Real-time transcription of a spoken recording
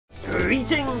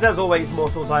Greetings, as always,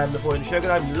 mortals. I am the Boy in the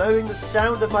Shogun. I'm lowering the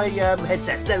sound of my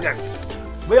headset. There we go.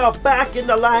 We are back in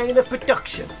the line of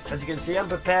production. As you can see, I'm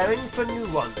preparing for new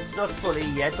ones. Not fully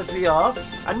yet, but we are.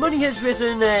 And money has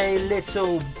risen a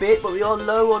little bit, but we are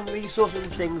low on resources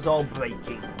and things are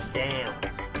breaking down.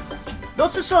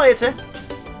 Not society.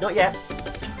 Not yet.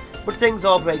 But things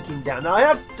are breaking down. Now, I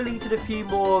have deleted a few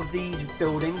more of these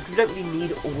buildings because we don't really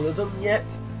need all of them yet.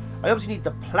 I obviously need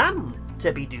the plan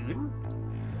to be done.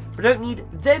 But I don't need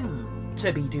them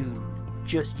to be done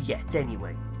just yet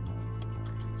anyway.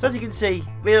 So as you can see,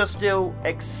 we are still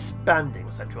expanding.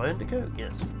 What's that, dry undercoat?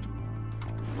 Yes.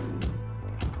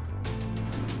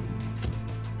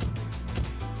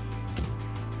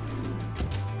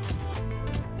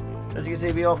 As you can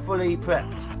see, we are fully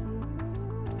prepped.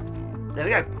 There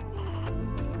we go.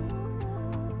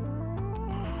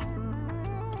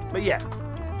 But yeah,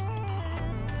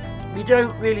 we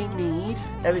don't really need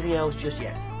everything else just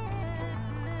yet.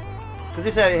 Because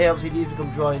this area here obviously needs to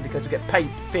become dry because we get paint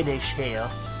finish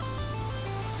here.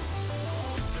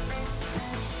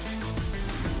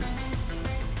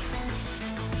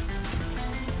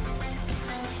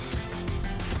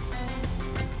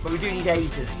 But we do need 8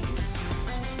 of these.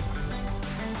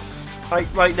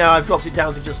 Right now I've dropped it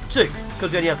down to just 2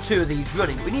 because we only have 2 of these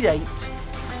running. We need 8.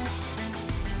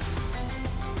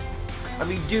 And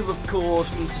we do, of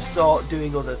course, need to start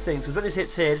doing other things. Because when this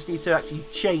hits here, this needs to actually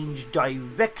change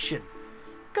direction.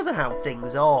 Because of how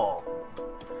things are.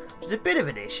 Which is a bit of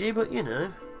an issue, but, you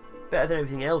know, better than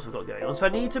everything else we've got going on. So I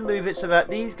need to move it so that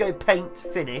these go paint,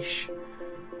 finish.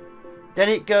 Then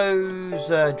it goes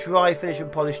dry, finish and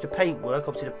polish to paintwork.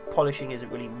 Obviously, the polishing isn't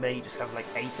really made. Just have like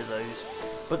 8 of those.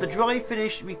 But the dry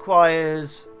finish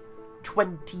requires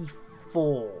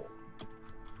 24.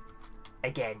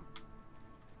 Again.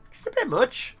 A bit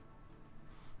much.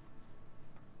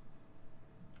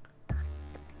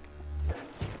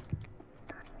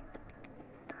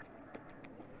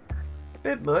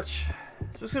 Bit much. So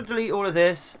I'm just going to delete all of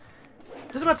this.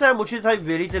 Doesn't matter how much I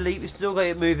really delete, we still got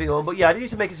it moving on. But yeah, I need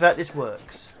to make it so that this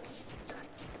works.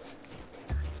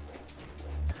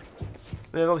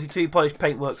 We have obviously 2 polished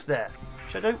paintworks there,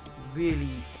 which I don't really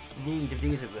need if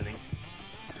these are running.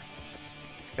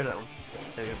 Go to that one.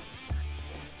 There we go.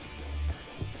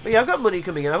 But yeah, I've got money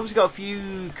coming in. I've obviously got a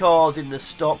few cars in the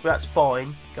stock, but that's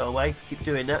fine. Go away. Keep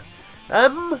doing that.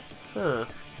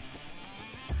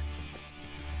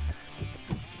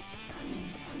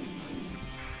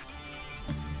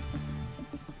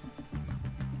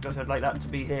 Guess I'd like that to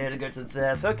be here and go to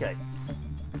there. So okay.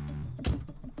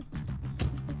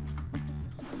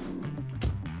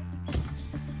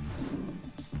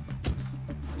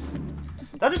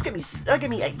 That'll give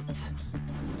me 8.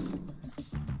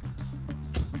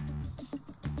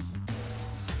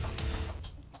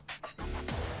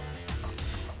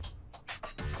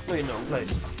 No, you're not in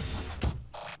place.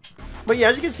 But yeah,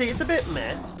 as you can see, it's a bit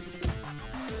meh.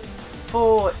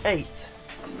 4, 8.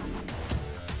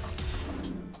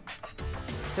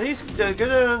 So these go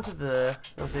down to there,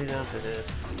 obviously down to here.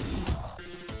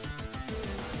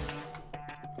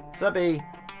 So that'd be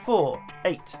 4,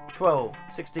 8, 12,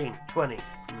 16, 20. Yeah,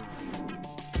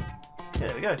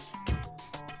 there we go.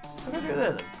 How can I do it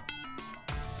there then?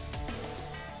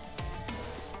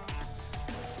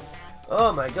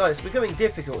 Oh my god, it's becoming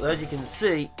difficult as you can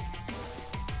see.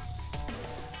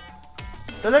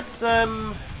 So let's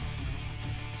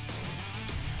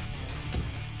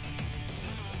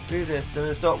do this, then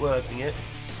we'll start working it.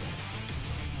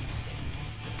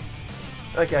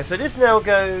 Okay, so this now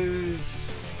goes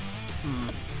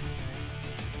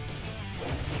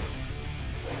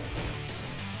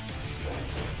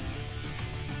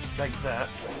like that.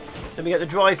 Then we get the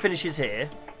dry finishes here.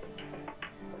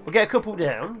 We'll get a couple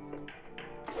down.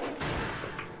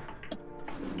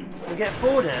 We'll get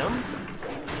 4 down.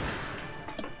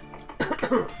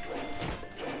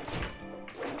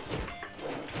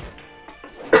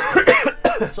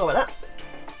 Sorry about that.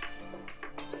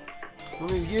 We'll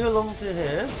move you along to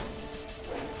here.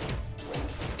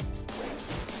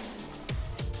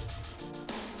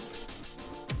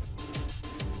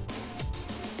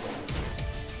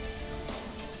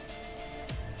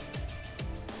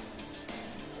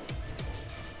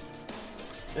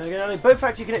 There we go. Now, both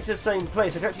actually connect to the same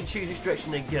place. I can actually choose which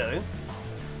direction they go.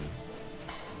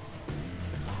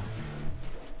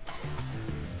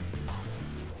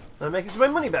 I'm making some of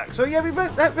my money back. So yeah,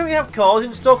 we have cars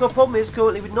in stock. Our problem is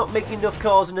currently we're not making enough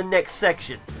cars in the next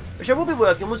section, which I will be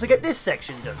working on once I get this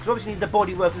section done. Because obviously we need the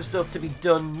bodywork and stuff to be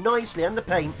done nicely, and the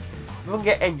paint. We can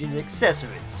get engines and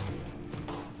accessories.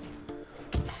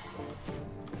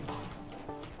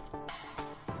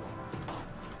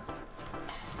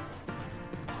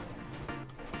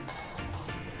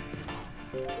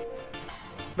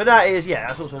 But that is, yeah,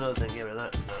 that's also another thing. Get rid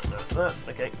of that.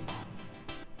 Okay.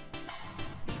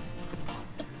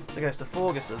 There goes to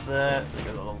 4, gets us there. It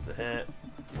goes along to here.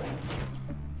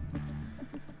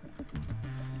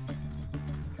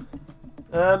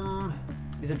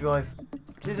 These are dry.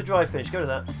 These are dry finish. Go to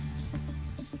that.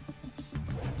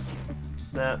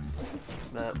 That.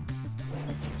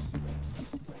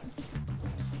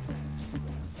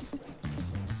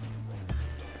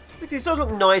 It does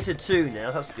look nicer too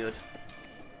now. That's good.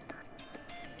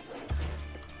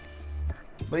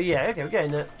 But yeah, okay, we're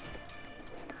getting there.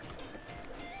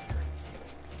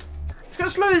 It's going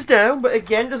to slow us down, but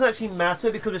again, it doesn't actually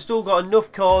matter because we've still got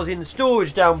enough cars in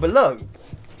storage down below.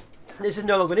 This is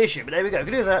no longer an issue, but there we go. We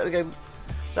can do that. We go.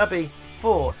 That'd be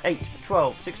 4, 8,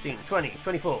 12, 16, 20,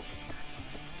 24.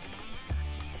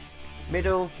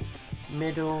 Middle.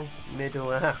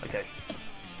 Aha, okay.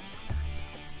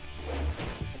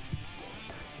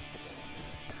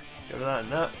 Go to that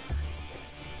and that.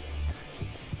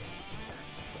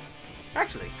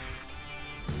 Actually,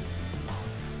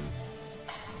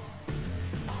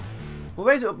 we'll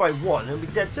raise it up by 1 and it'll be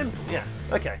dead simple. Yeah,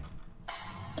 okay.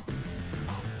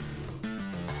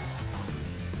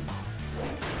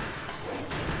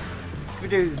 If we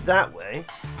do that way,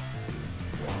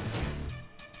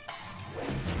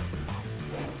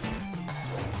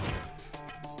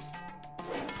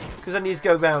 because then these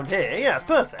go round here. Yeah, it's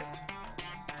perfect.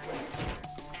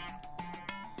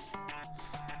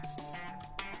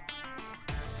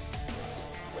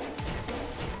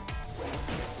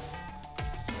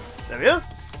 There we are.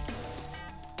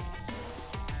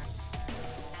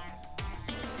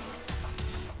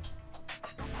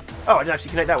 Oh, I didn't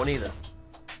actually connect that one either.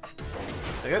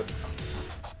 There we go.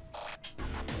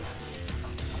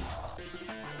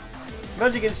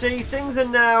 As you can see, things are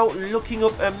now looking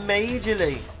up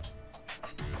majorly.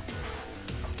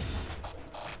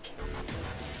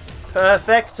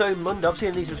 Perfecto mundo. I've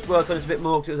seen these work on this a bit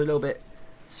more because it was a little bit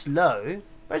slow.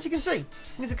 But as you can see,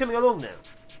 things are coming along now.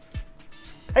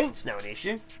 Paint's now an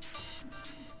issue.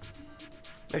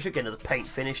 I should get another paint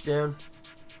finish down.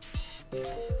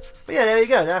 But yeah, there you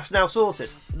go. That's now sorted.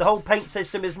 The whole paint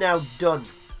system is now done.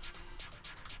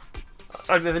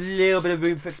 I have a little bit of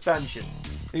room for expansion.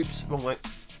 Oops, wrong way.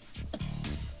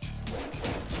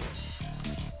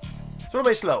 So what am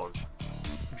I slow on?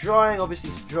 Drying,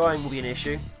 obviously drying will be an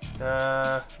issue.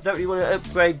 Don't really want to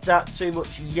upgrade that too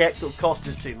much yet. It'll cost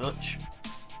us too much.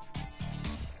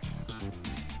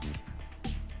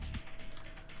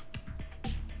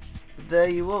 But there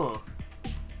you are.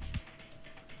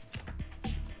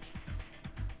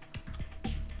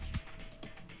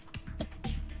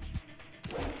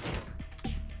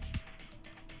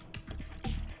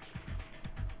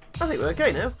 I think we're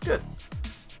okay now. Good.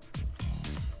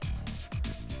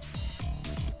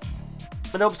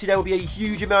 And obviously there will be a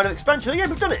huge amount of expansion. Oh, yeah,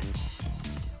 we've done it.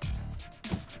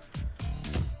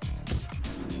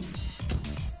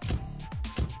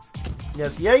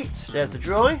 There's the 8. There's the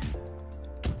dry.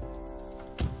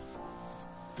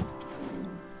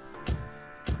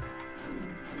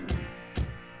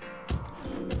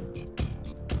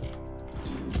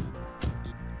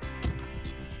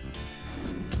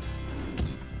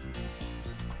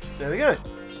 There we go.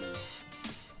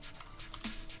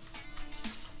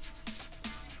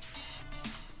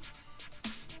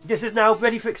 This is now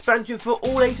ready for expansion for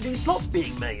all 8 of these slots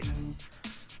being made.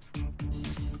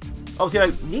 Obviously I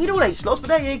don't need all 8 slots, but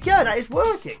there you go, that is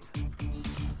working.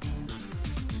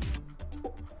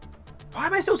 Why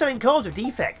am I still selling cars with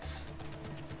defects?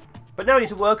 But now I need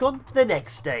to work on the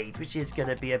next stage, which is going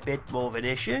to be a bit more of an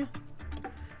issue,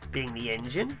 being the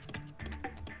engine.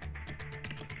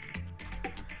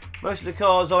 Most of the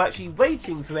cars are actually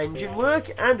waiting for engine work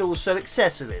and also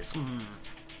accessories.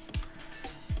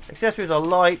 Accessories are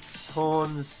lights,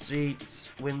 horns, seats,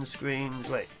 windscreens.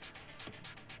 Wait.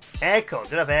 Aircon.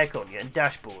 Don't have aircon yet. And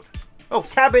dashboard. Oh,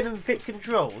 cabin and fit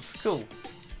controls. Cool.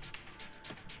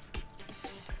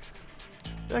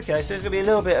 Okay, so there's going to be a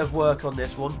little bit of work on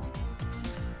this one.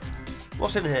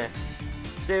 What's in here?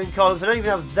 Steering columns. I don't even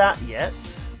have that yet.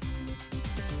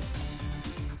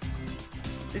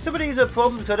 See, some of these are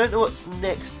problems because I don't know what's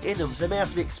next in them, so they may have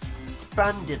to be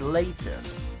expanded later.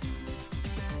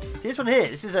 See, this one here,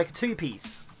 this is like a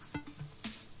 2-piece.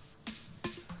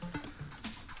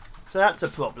 So that's a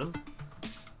problem.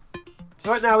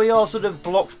 So right now we are sort of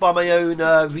blocked by my own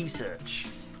research.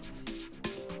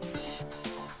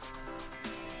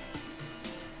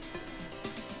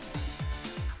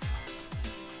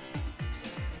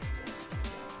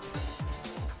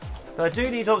 So I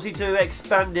do need obviously to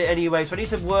expand it anyway, so I need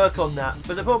to work on that.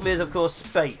 But the problem is, of course,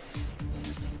 space.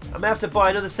 I may have to buy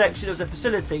another section of the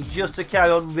facility just to carry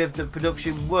on with the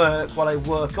production work while I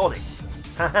work on it.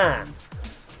 Haha.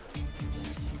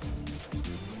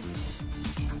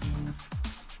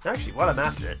 Actually, while I'm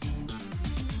at it,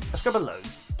 let's grab a loan.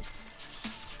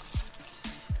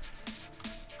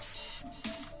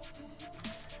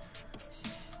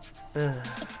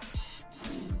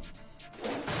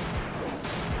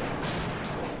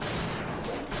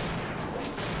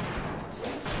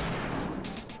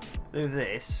 Do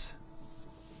this.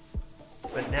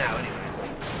 But now, anyway.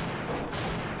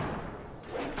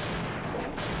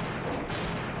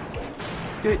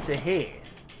 Do it to here.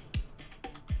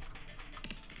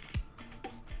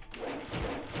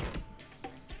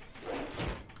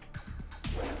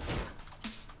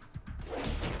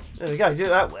 There we go, do it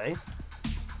that way.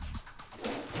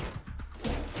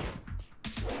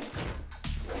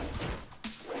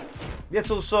 This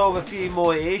will solve a few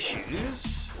more issues.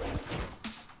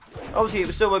 Obviously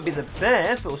it still won't be the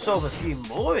best, but it'll solve a few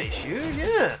more issues,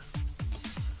 yeah.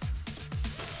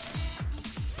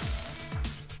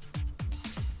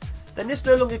 Then this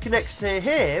no longer connects to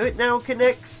here, it now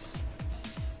connects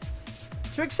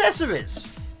to accessories.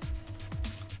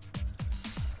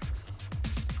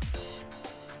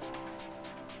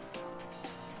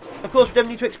 Of course we don't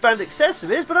need to expand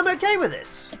accessories, but I'm okay with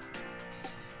this.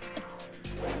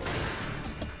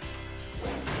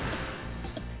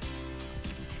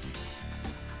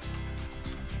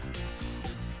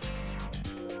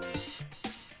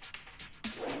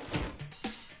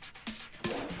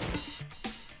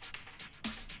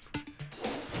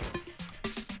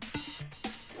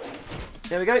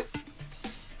 There we go.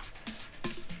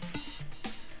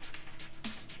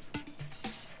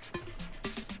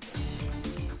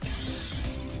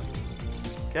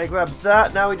 Okay, grab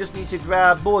that. Now we just need to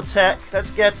grab more tech.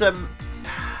 Let's get no,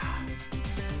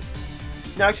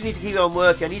 I actually need to keep on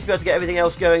working. I need to be able to get everything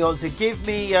else going on. So give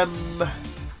me I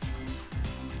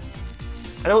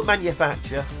don't want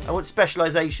manufacture. I want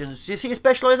specializations. Do you see a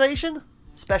specialization?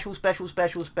 Special, special,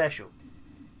 special, special.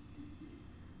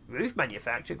 Roof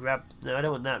manufacture, grab... No, I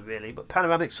don't want that really, but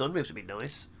panoramic sunroofs would be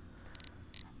nice.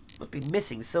 Must be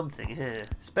missing something here.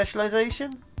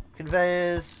 Specialisation?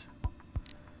 Conveyors.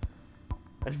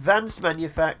 Advanced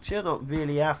manufacture, not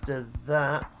really after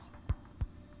that.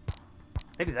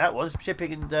 Maybe that one.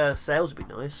 Shipping and sales would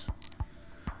be nice.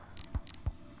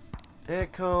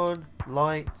 Aircon,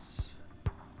 lights...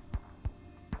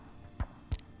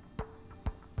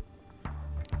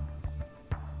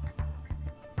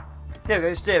 There we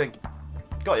go, steering.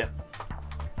 Got ya.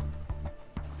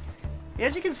 Yeah,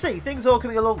 as you can see, things are all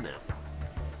coming along now.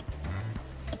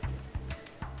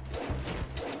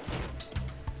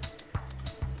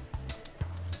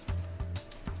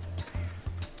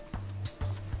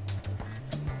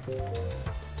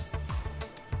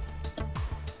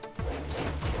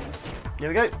 There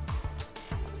we go.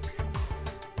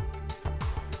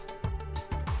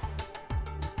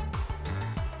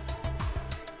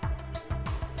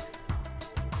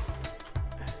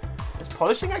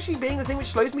 Polishing actually being the thing which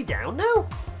slows me down now?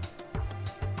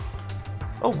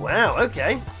 Oh wow,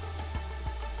 okay.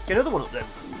 Get another one up then.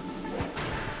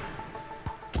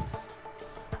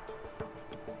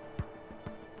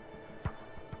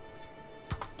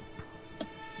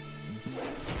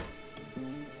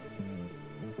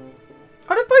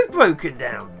 Oh, they're both broken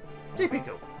down.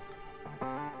 Typical.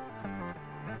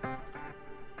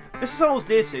 This solves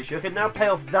this issue. I can now pay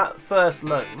off that first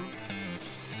loan.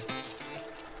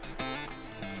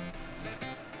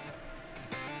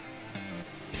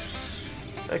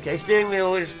 Okay, steering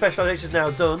wheel specialisation is now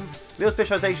done. Wheel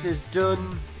specialisation is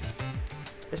done.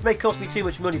 This may cost me too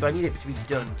much money, but I need it to be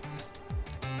done.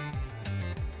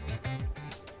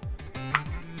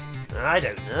 I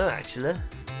don't know, actually.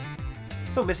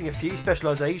 Still missing a few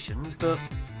specialisations, but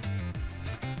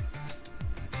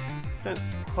don't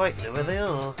quite know where they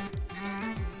are.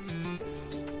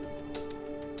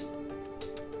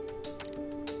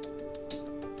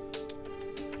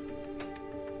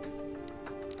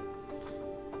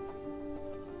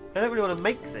 I don't really want to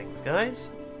make things, guys.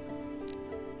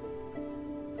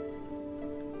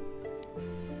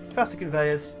 Faster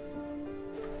conveyors.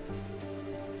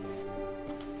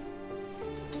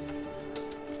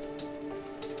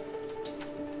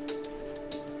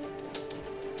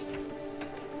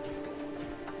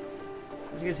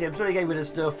 As you can see, I'm slowly getting rid of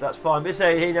stuff, that's fine. This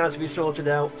area here now has to be sorted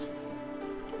out.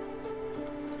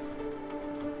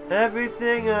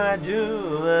 Everything I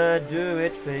do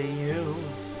it for you.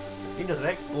 Another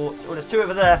export. Oh, there's two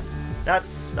over there.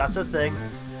 That's a thing.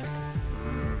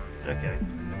 Okay.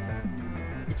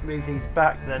 Need to move these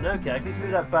back then. Okay, I need to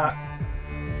move that back.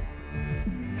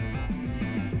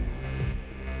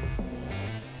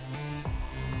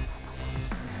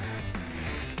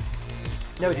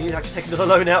 No, we didn't actually take another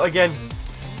loan out again.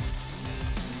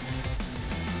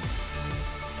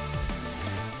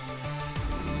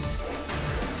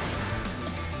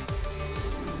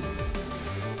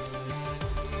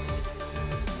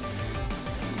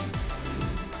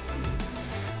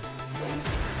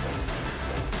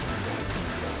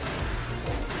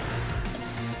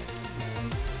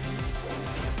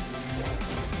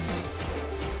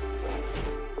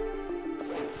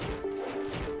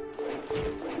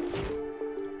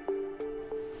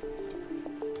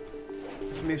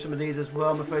 Move some of these as well,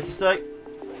 I'm afraid to say.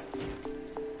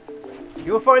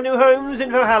 You will find new homes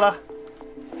in Valhalla.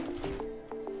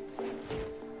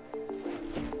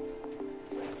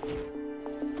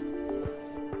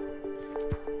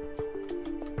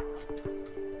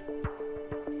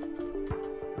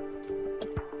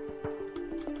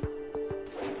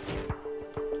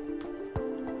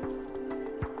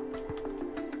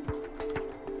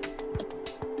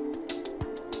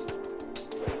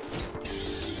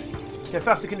 Okay,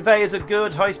 faster conveyors are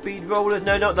good. High-speed rollers,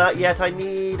 no, not that yet. I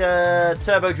need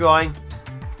turbo drying.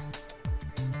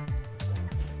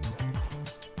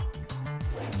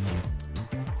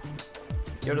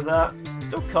 Get rid of that.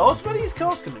 Still cars? Where are these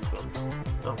cars coming from?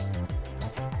 Oh.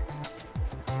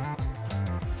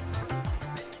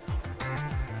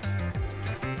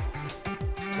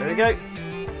 There we go.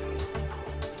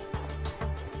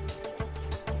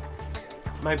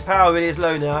 My power really is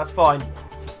low now, that's fine.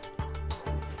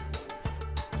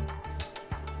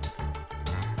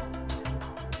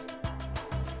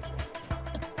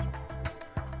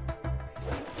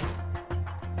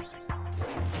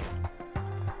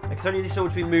 It's only this all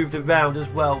to be moved around as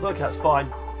well. Okay, that's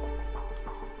fine.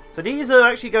 So these are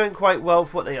actually going quite well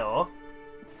for what they are.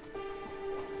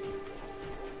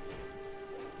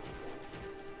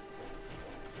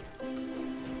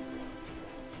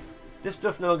 This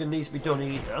stuff no longer needs to be done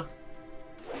either.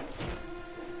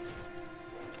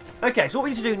 Okay, so what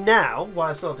we need to do now, while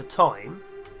I still have the time,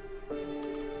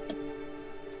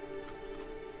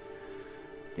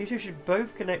 these two should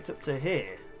both connect up to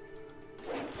here.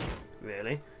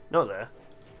 Really? Not there.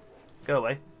 Go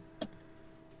away.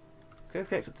 Go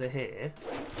connect up to here.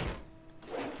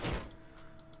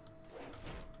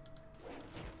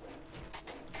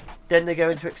 Then they go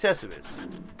into accessories.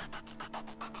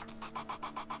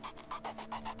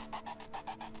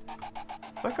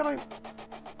 Why can't I...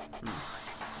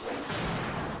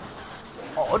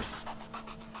 Odd.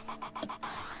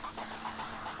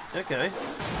 Okay.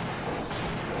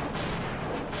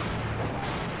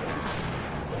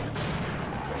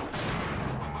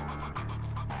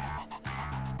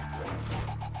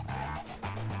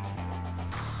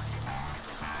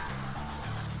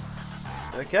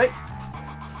 Okay.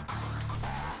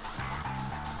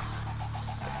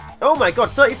 Oh my god,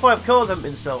 35 cars haven't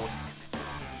been sold.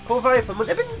 Poor value for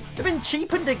money. They've been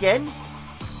cheapened again.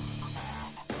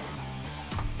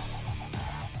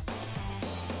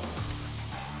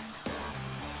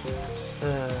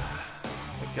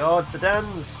 My god,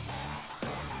 sedans.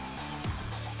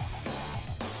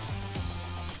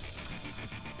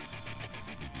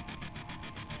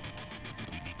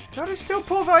 God, it's still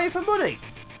poor value for money.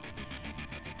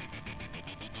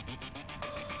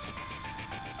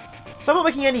 So I'm not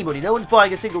making any money, no one's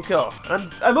buying a single car.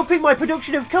 I'm upping my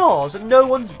production of cars and no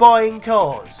one's buying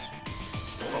cars.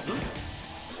 Problem.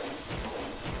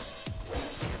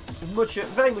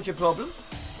 Very much a problem.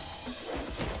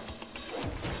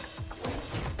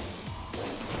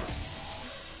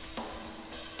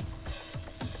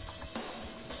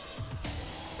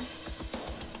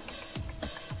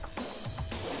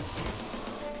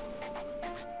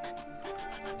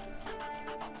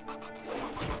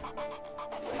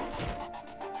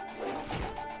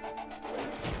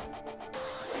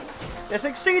 It's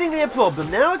exceedingly a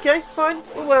problem now. Okay, fine.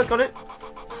 We'll work on it.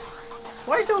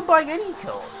 Why is no one buying any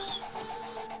cars?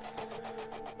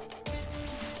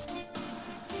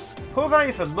 Poor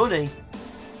value for money.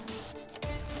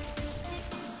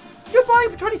 You're buying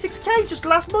for 26k just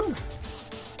last month.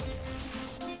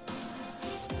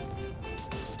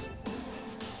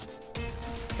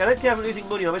 Okay, I don't care if I'm losing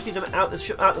money. I just need them out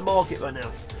the market right now.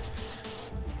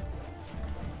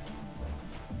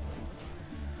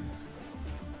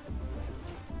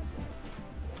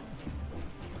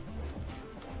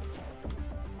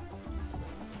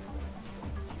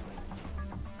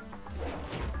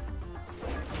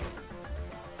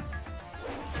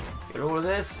 Get all of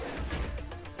this.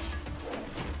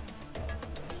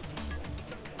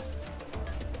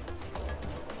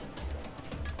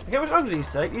 Okay, how much longer do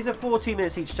these take? These are 14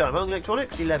 minutes each time. How long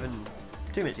electronics? 11.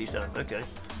 2 minutes each time. Okay.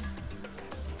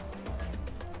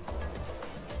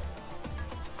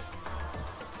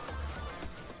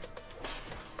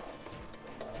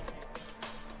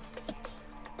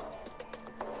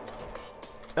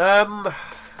 Up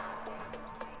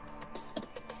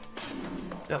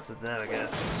to there, I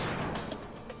guess.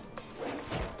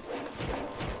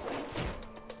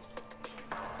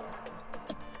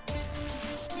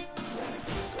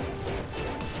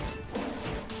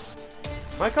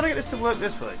 Why can't I get this to work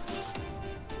this way?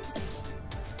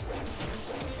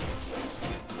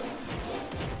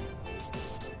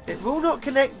 It will not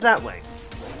connect that way.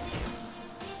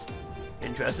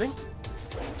 Interesting.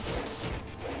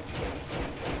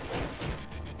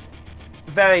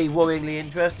 Very worryingly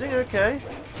interesting, okay.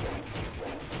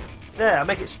 There, I'll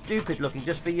make it stupid looking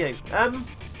just for you.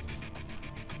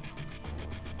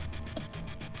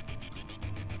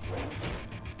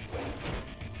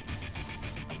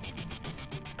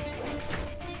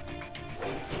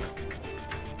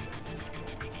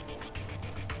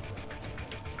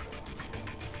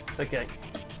 Okay.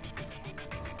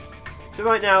 So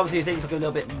right now, obviously, things look a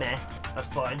little bit meh. That's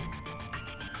fine.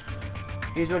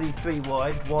 He's only 3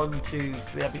 wide. 1, 2,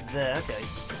 3. I'll be there. Okay.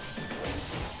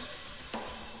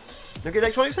 Look at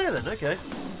electronics there then. Okay.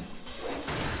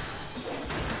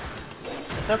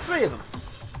 Let's have 3 of them.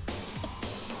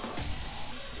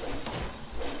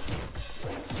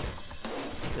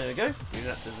 There we go. Move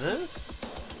that to there.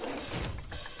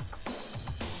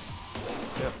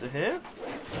 Go up to here.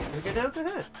 And go down to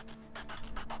here.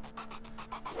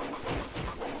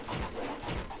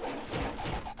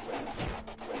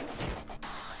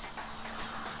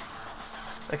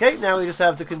 Okay, now we just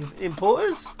have the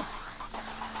importers.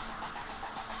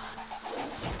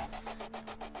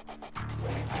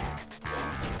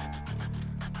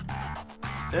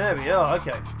 There we are,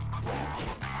 okay.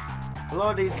 A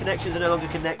lot of these connections are no longer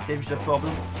connected, which is a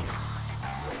problem.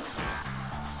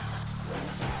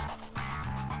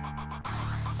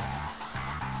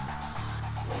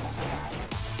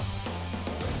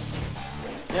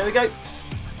 There we go.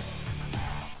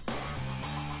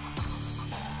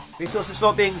 Resources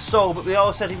not being sold, but we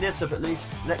are setting this up at least.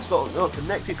 Next slot not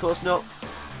connected, of course not.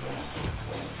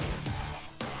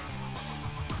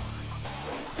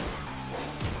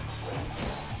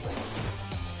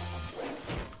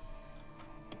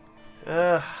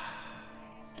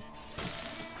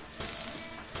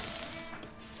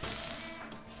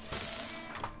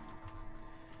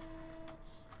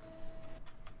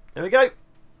 There we go.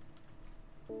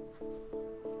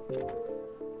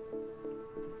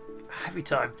 Every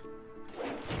time.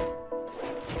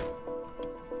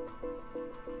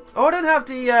 Oh, I don't have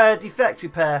the defect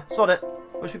repair. Sod it.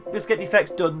 Let's get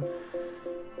defects done.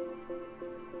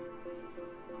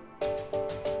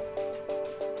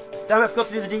 Damn it, I forgot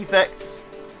to do the defects.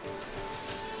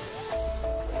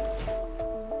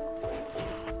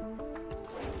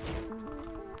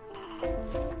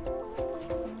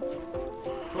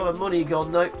 There's a lot of money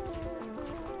gone though.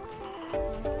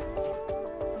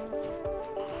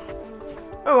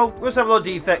 Oh well, we'll just have a lot of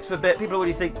defects for a bit. People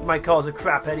already think my cars are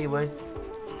crap anyway.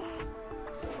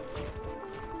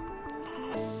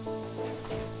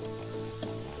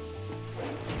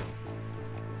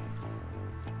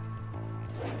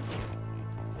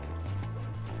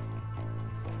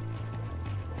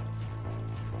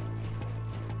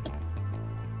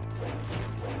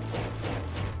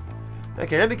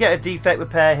 Okay, let me get a defect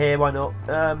repair here, why not?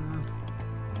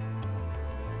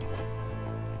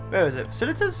 Where is it?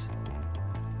 Facilities?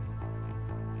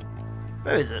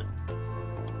 Where is it?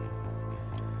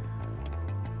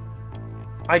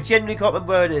 I genuinely can't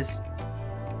remember where it is.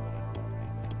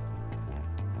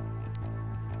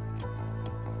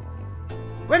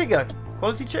 Where'd it go?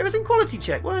 Quality check? It was in quality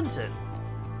check, weren't it?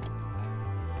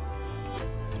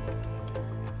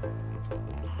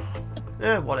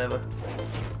 Eh, whatever.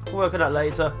 We'll work on that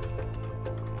later.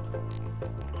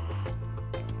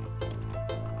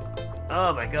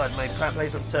 Oh my god, my crap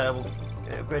place looks terrible.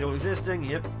 Okay, upgrade all existing,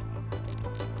 yep.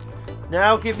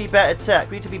 Now give me better tech.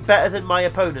 We need to be better than my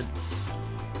opponents.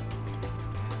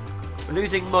 We're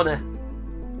losing money.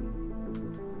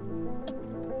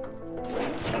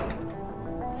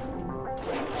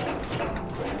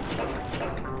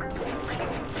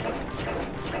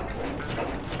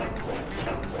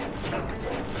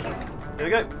 There we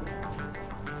go.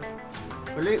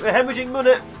 We're hemorrhaging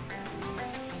money.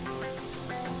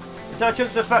 Entire chunks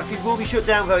of the factory will be shut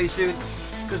down very soon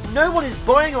because no one is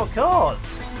buying our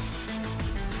cars.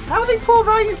 How are they poor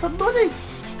value for money?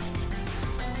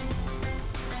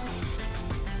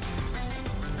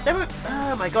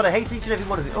 Oh my god, I hate each and every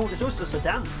one of them. Oh, there's also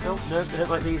sedans. Oh, no, they don't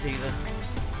like these either.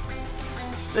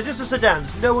 They're just the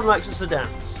sedans. No one likes the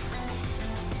sedans.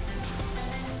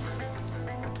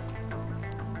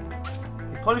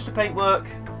 Polish the paintwork.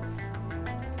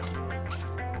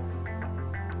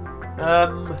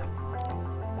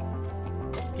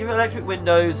 Give it electric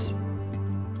windows.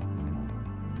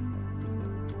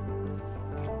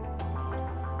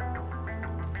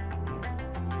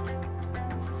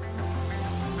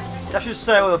 That should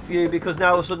sell a few because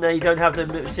now all of a sudden you don't have the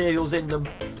materials in them.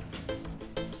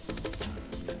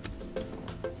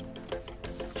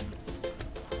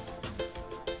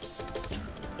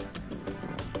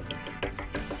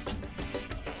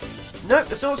 Nope,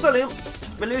 they're still selling them.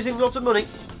 We're losing lots of money.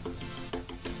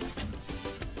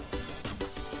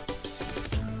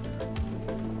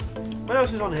 What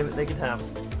else is on here that they could have?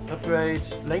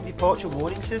 Upgrades, lane departure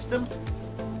warning system.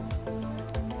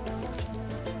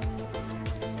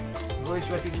 Voice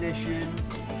recognition.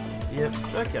 Yep,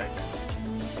 okay.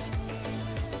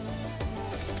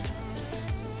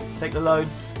 Take the loan.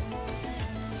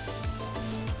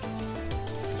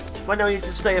 Might now need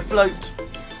to stay afloat.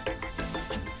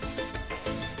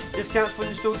 Discounts for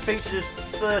installed features is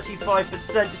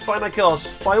 35%. Just buy my cars.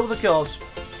 Buy all the cars.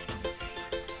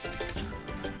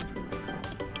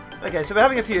 Okay, so we're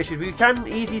having a few issues. We can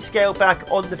easily scale back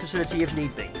on the facility if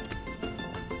need be.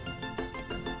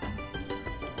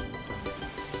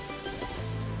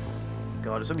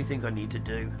 God, there's so many things I need to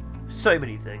do. So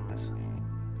many things.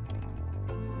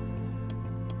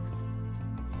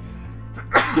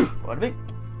 Pardon me.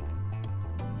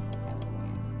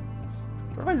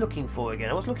 What am I looking for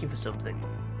again? I was looking for something.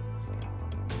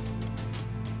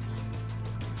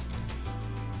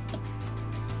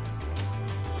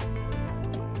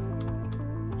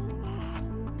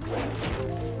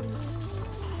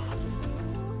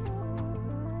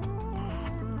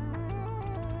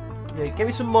 Yeah, give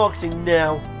me some marketing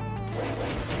now.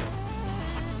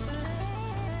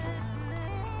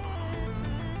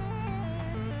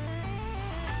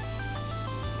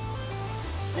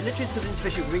 It literally because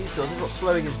insufficient resources is what's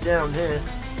slowing us down here.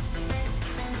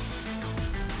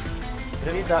 We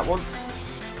don't need that one.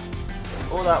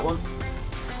 Or that one.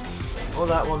 Or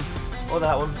that one. Or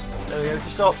that one. There we go. We can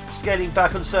stop scaling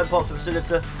back on certain parts of the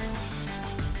facility.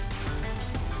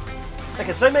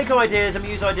 Okay, so make ideas and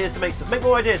use ideas to make stuff. Make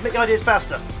more ideas. Make the ideas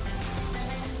faster.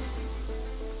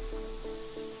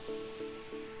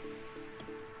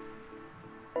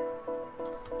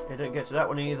 Okay, don't get to that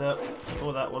one either.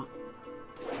 Or that one.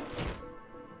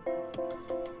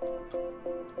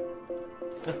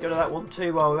 Let's go to that one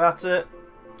too while we're at it.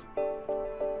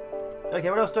 Okay,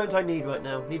 what else don't I need right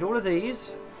now? Need all of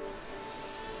these.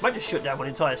 Might just shut down one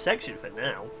entire section for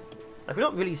now. Like, we're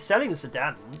not really selling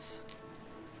sedans.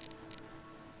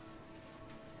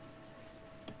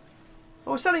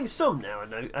 Oh, we're selling some now,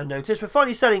 I noticed. We're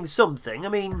finally selling something. I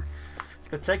mean, it's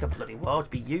going to take a bloody while to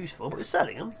be useful, but we're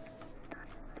selling them.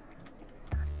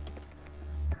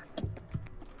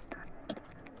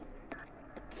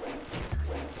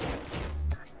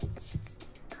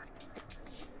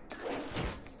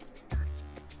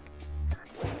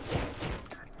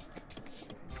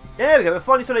 There we go, we're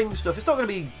finally selling stuff. It's not going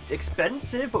to be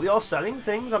expensive, but we are selling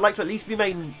things. I'd like to at least be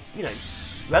made, you know,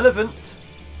 relevant.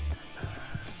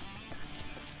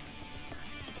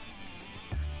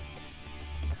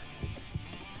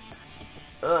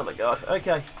 Oh my god,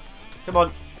 okay. Come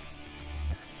on.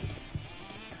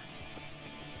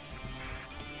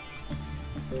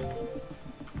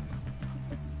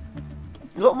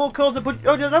 A lot more cars than budget.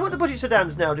 Oh, they want the budget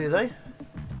sedans now, do they?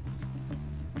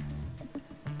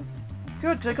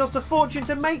 Good, they cost a fortune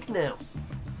to make now.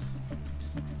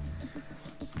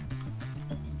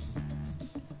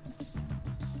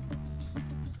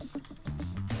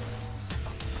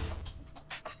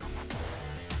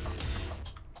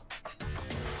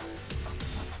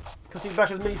 Cutting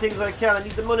back as many things as I can, I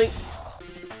need the money.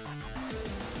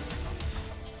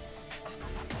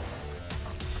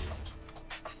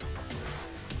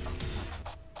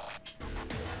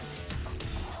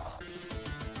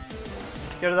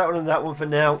 Go to that one and that one for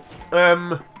now.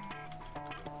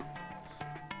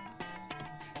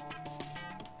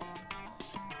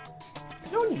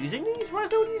 Is no one using these? Why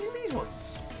is no one using these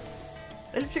ones?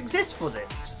 They don't exist for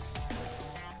this.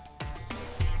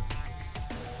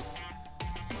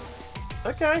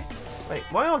 Okay. Wait,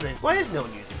 why are they? Why is no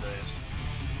one using those?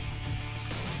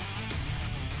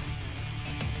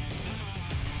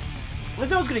 If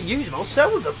no one's going to use them, I'll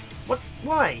sell them. What?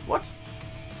 Why? What?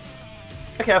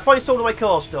 Okay, I finally sold all my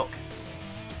car stock.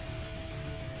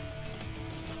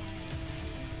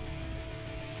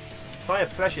 Higher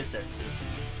pressure sensors.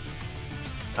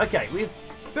 Okay, we've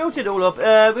built it all up.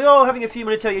 We are having a few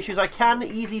monetary issues. I can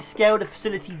easily scale the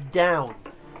facility down.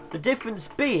 The difference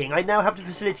being, I now have the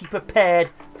facility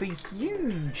prepared for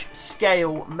huge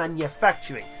scale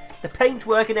manufacturing. The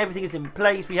paintwork and everything is in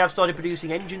place. We have started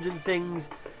producing engines and things.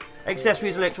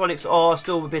 Accessories and electronics are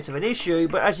still a bit of an issue,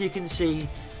 but as you can see,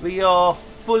 We are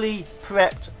fully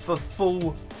prepped for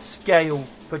full-scale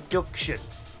production.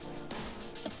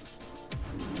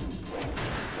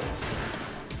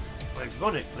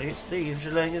 Ironically, it's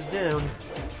Steve laying us down.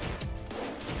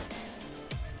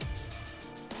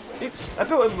 Oops, I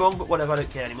built him wrong, but whatever, I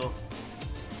don't care anymore.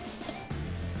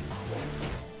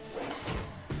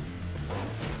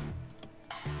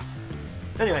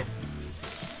 Anyway.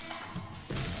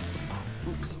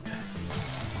 Oops.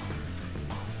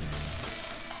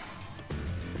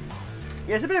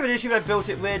 Yeah, it's a bit of an issue if I built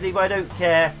it weirdly, but I don't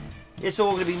care. It's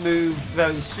all going to be moved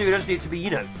very soon. I just need it to be,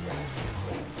 you know,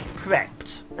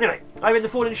 prepped. Anyway, I'm in the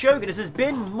Fallen Shogun. This has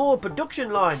been more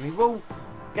production line. We will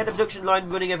get the production line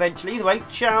running eventually. Either way,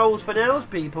 chows for now,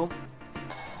 people.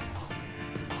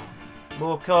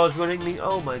 More cars running.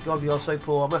 Oh my god, we are so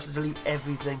poor. I must have to delete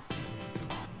everything.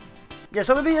 Yeah,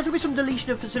 so maybe there's going to be some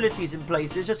deletion of facilities in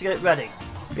places just to get it ready.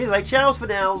 Either way, chows for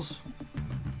nows.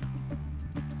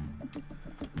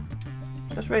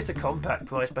 Let's raise the compact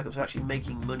price back up to actually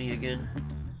making money again.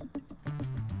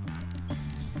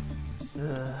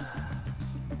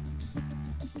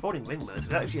 Falling wingman, is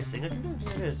that actually a thing? I don't know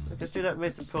if it is. Let's do that,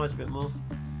 raise the price a bit more.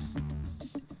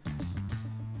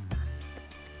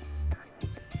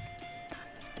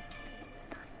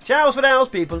 Chows for nows,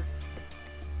 people.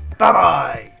 Bye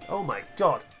bye! Oh my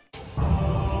god.